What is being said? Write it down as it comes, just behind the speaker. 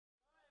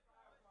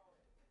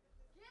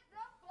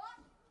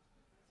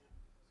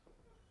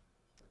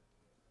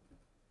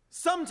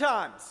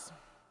Sometimes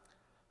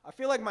I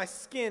feel like my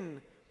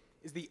skin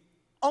is the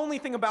only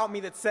thing about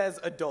me that says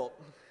adult.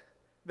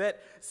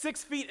 That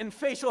 6 feet and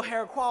facial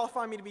hair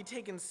qualify me to be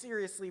taken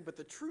seriously, but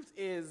the truth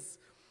is,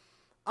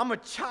 I'm a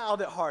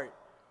child at heart.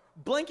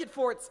 Blanket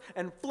forts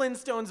and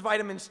Flintstones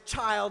vitamins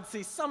child.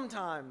 See,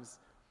 sometimes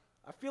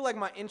I feel like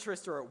my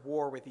interests are at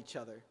war with each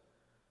other.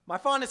 My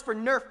fondness for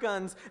Nerf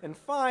guns and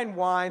fine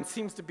wine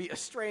seems to be a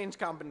strange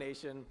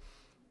combination.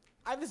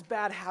 I have this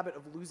bad habit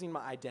of losing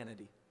my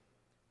identity.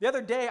 The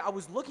other day, I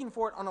was looking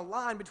for it on a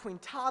line between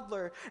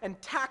toddler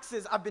and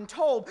taxes. I've been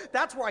told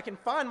that's where I can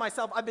find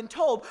myself. I've been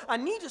told I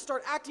need to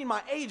start acting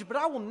my age, but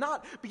I will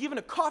not be given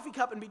a coffee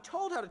cup and be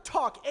told how to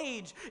talk.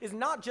 Age is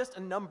not just a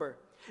number.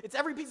 It's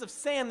every piece of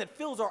sand that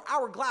fills our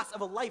hourglass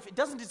of a life. It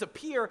doesn't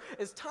disappear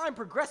as time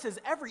progresses.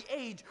 Every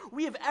age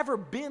we have ever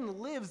been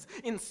lives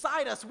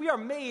inside us. We are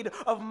made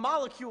of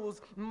molecules,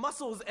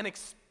 muscles, and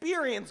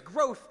experience.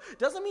 Growth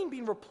doesn't mean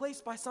being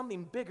replaced by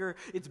something bigger.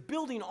 It's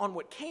building on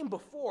what came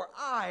before.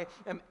 I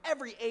am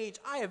every age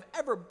I have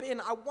ever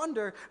been. I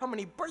wonder how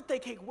many birthday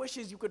cake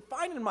wishes you could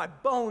find in my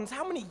bones.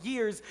 How many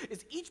years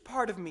is each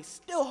part of me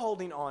still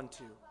holding on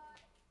to?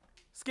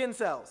 Skin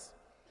cells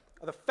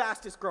are the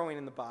fastest growing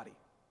in the body.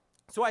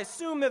 So I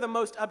assume they're the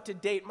most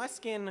up-to-date. My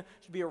skin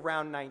should be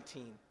around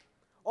 19.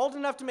 Old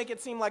enough to make it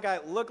seem like I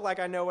look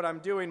like I know what I'm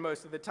doing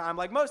most of the time.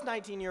 Like most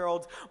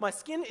 19-year-olds, my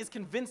skin is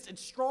convinced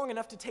it's strong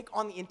enough to take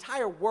on the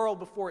entire world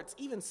before it's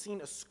even seen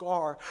a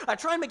scar. I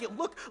try and make it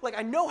look like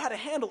I know how to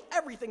handle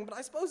everything, but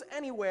I suppose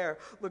anywhere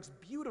looks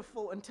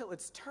beautiful until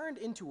it's turned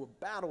into a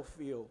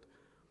battlefield.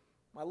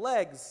 My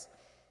legs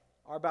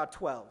are about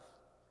 12.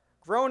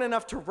 Grown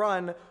enough to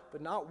run,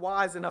 but not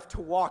wise enough to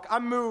walk. I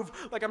move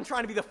like I'm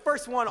trying to be the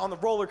first one on the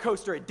roller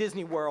coaster at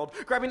Disney World,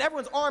 grabbing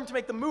everyone's arm to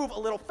make the move a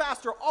little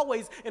faster,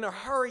 always in a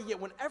hurry, yet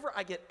whenever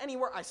I get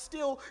anywhere, I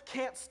still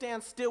can't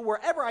stand still.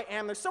 Wherever I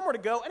am, there's somewhere to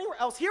go. Anywhere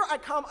else, here I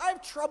come. I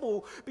have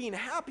trouble being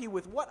happy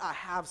with what I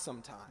have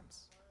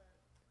sometimes.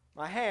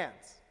 My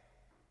hands.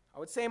 I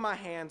would say my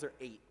hands are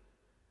 8.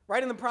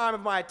 Right in the prime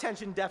of my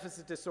attention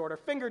deficit disorder,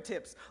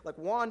 fingertips like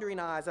wandering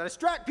eyes. I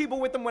distract people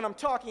with them when I'm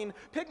talking,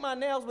 pick my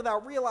nails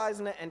without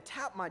realizing it, and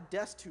tap my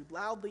desk too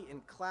loudly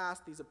in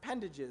class. These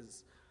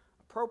appendages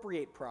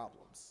appropriate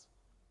problems.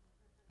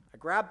 I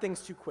grab things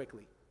too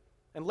quickly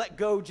and let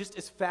go just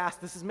as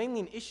fast. This is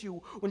mainly an issue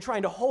when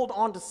trying to hold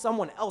on to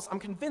someone else. I'm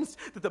convinced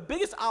that the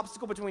biggest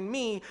obstacle between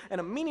me and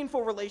a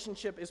meaningful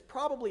relationship is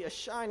probably a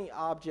shiny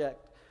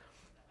object.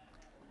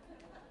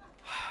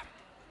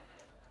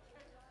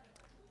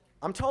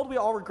 I'm told we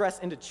all regress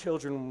into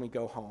children when we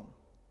go home.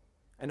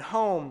 And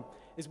home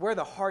is where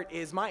the heart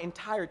is. My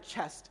entire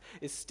chest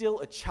is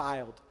still a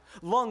child.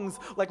 Lungs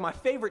like my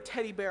favorite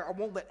teddy bear I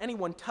won't let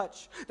anyone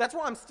touch. That's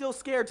why I'm still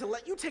scared to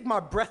let you take my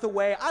breath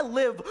away. I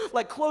live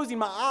like closing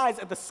my eyes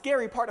at the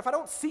scary part. If I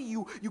don't see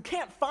you, you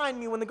can't find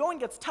me. When the going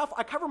gets tough,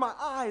 I cover my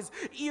eyes,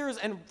 ears,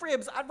 and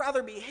ribs. I'd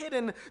rather be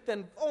hidden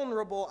than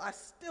vulnerable. I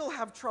still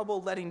have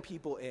trouble letting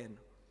people in.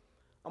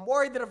 I'm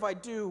worried that if I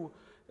do,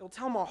 it'll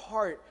tell my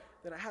heart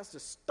that it has to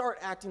start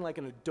acting like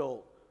an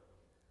adult.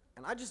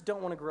 And I just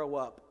don't want to grow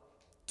up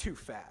too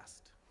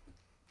fast.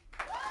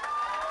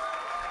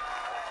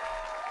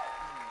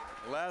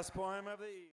 Last poem of the evening.